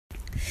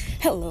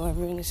Hello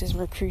everyone, this is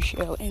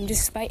Mercutio, and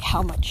despite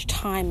how much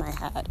time I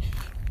had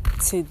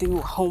to do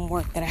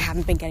homework that I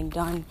haven't been getting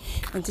done,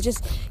 and to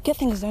just get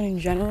things done in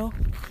general,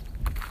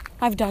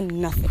 I've done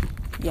nothing.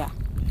 Yeah,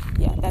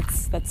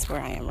 that's where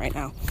I am right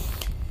now.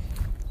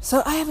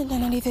 So I haven't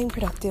done anything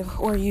productive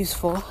or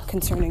useful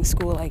concerning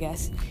school, I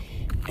guess.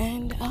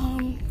 And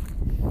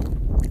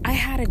I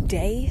had a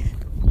day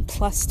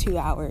plus 2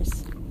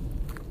 hours,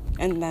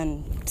 and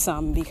then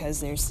some because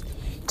there's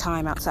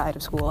time outside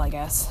of school, I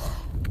guess.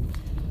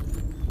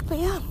 But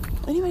yeah,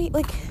 anybody,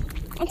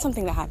 that's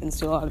something that happens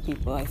to a lot of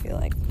people, I feel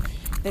like.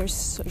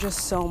 There's just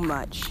so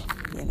much,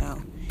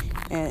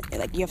 and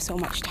you have so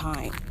much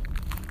time,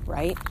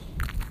 right?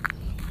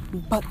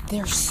 But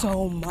there's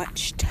so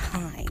much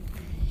time.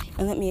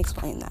 And let me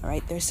explain that,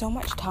 right? There's so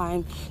much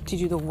time to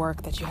do the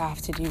work that you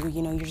have to do.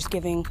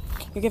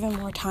 You're given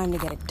more time to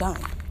get it done.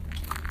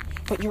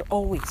 But you're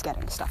always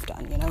getting stuff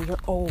done, you're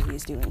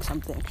always doing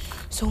something.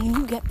 So when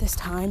you get this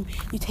time,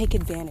 you take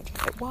advantage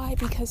of it. Why?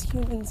 Because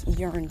humans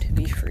yearn to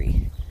be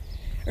free,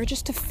 or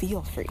just to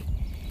feel free.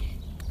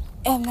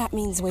 And that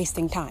means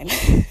wasting time,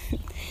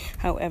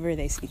 however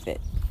they see fit.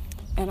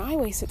 And I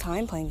wasted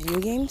time playing video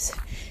games,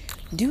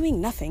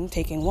 doing nothing,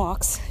 taking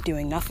walks,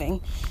 doing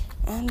nothing,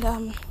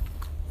 and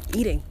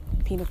eating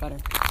peanut butter.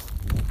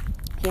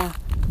 Yeah,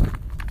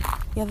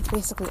 that's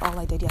basically all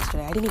I did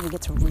yesterday. I didn't even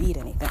get to read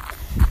anything.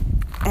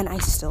 And I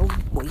still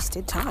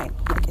wasted time.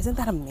 Isn't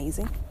that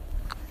amazing?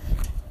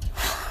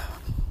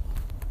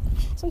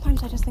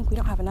 Sometimes I just think we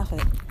don't have enough of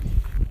it.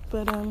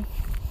 But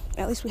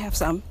at least we have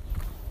some,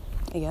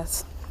 I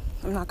guess.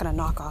 I'm not going to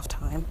knock off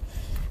time.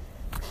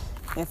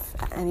 If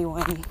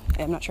anyone,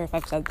 I'm not sure if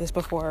I've said this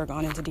before or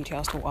gone into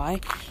detail as to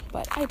why,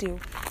 but I do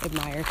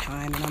admire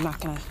time, and I'm not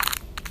going to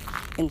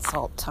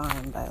insult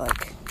time by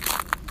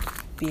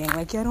being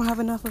I don't have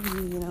enough of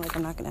you,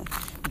 I'm not going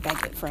to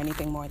beg it for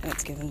anything more than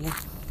it's given me.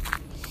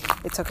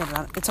 It took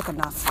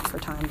enough for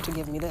time to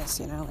give me this,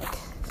 I'm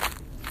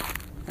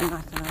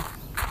not gonna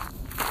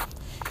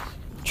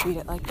treat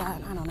it like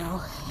that. I don't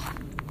know.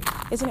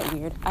 Isn't it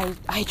weird?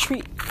 I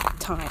treat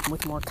time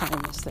with more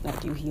kindness than I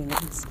do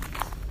humans.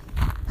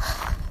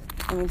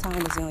 I mean,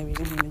 time is the only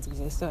reason humans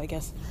exist, so I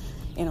guess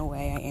in a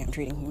way I am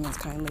treating humans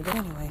kindly. But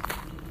anyway,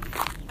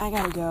 I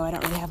gotta go. I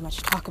don't really have much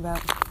to talk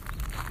about.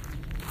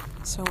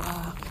 So,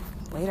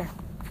 later.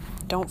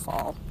 Don't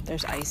fall.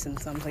 There's ice in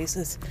some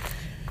places.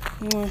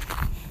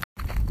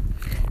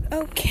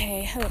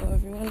 Okay, hello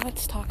everyone.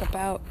 Let's talk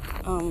about,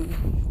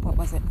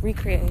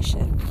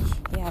 recreation.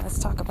 Yeah, let's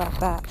talk about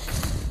that.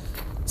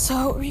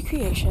 So,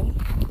 recreation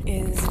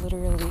is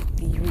literally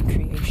the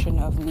recreation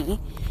of me.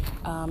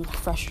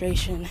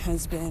 Frustration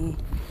has been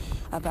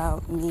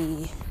about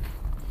me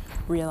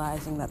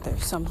realizing that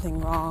there's something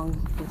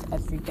wrong with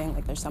everything,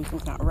 there's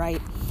something's not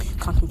right.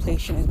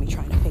 Contemplation is me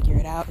trying to figure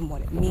it out and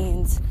what it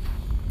means.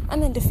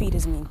 And then defeat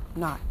is me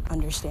not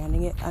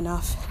understanding it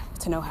enough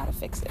to know how to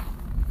fix it.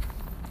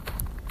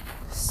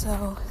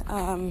 So,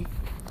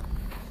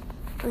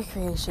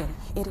 recreation,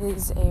 it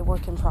is a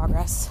work in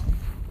progress.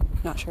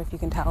 Not sure if you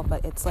can tell,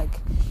 but it's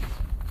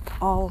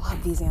all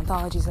of these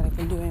anthologies that I've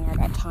been doing are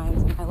about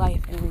times in my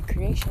life, and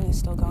recreation is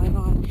still going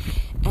on.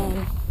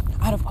 And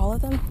out of all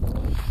of them,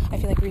 I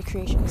feel like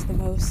recreation is the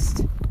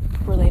most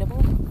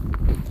relatable.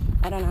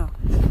 I don't know,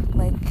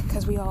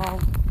 because we all,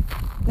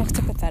 next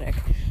to pathetic,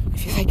 I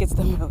feel like it's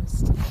the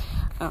most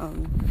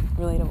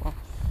relatable,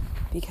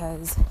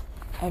 because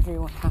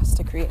everyone has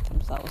to create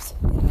themselves,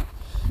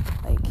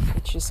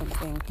 it's just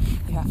something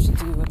you have to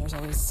do, and there's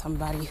always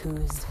somebody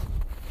who's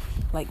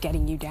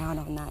getting you down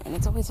on that, and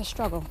it's always a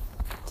struggle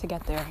to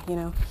get there,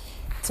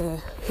 to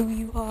who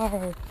you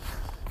are,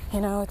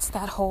 it's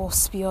that whole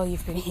spiel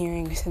you've been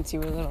hearing since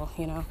you were little,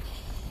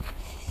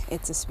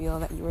 it's a spiel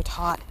that you were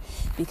taught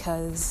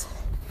because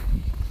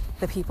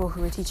the people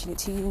who were teaching it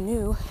to you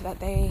knew that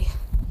they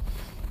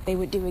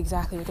would do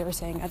exactly what they were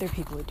saying other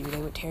people would do. They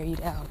would tear you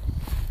down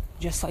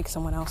just like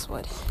someone else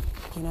would,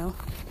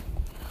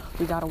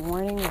 We got a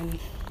warning, and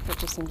it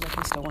just seems like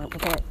we still weren't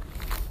prepared.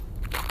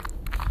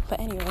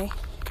 But anyway,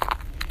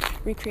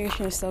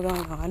 recreation is still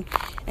going on,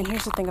 and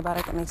here's the thing about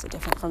it that makes it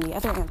different from the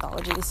other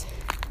anthologies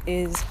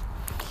is,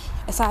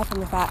 aside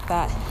from the fact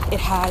that it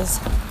has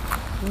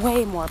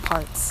way more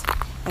parts,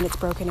 and it's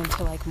broken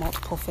into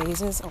multiple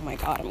phases. Oh my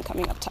god, I'm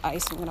coming up to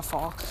ice, I'm gonna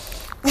fall.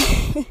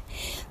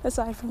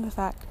 Aside from the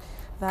fact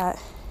that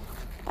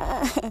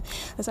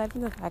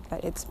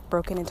it's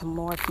broken into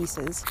more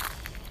pieces,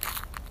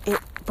 it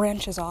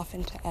branches off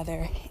into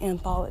other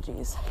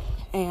anthologies,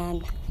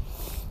 and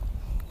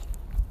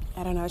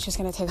I don't know, it's just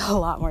going to take a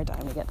lot more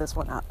time to get this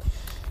one up,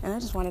 and I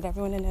just wanted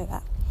everyone to know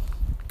that.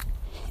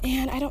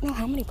 And I don't know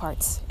how many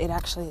parts it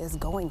actually is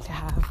going to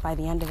have by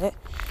the end of it.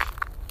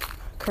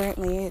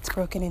 Currently, it's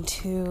broken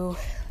into,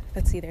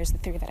 there's the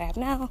 3 that I have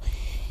now,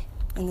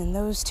 and then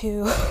those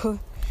 2,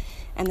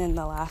 and then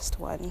the last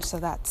one, so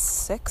that's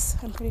 6,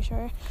 I'm pretty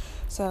sure.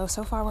 So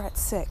far we're at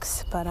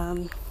 6, but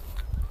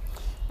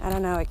I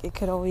don't know, it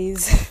could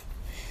always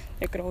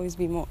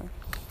be more.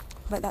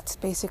 But that's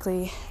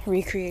basically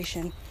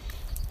recreation.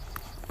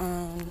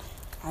 And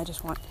I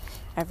just want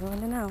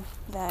everyone to know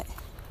that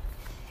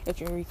if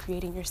you're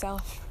recreating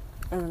yourself,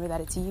 remember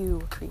that it's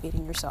you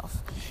creating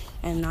yourself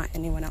and not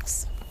anyone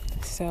else.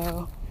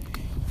 So,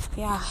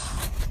 yeah,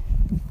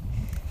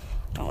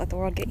 don't let the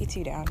world get you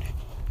too down.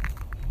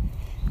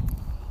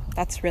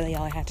 That's really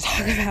all I had to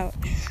talk about.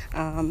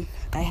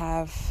 I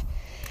have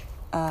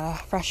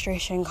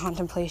frustration,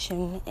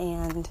 contemplation,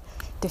 and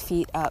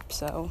defeat up,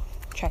 so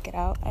check it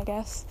out, I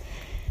guess.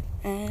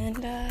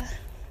 And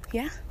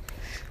yeah,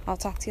 I'll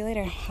talk to you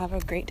later. Have a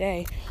great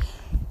day.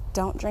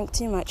 Don't drink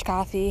too much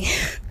coffee.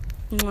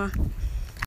 Mwah.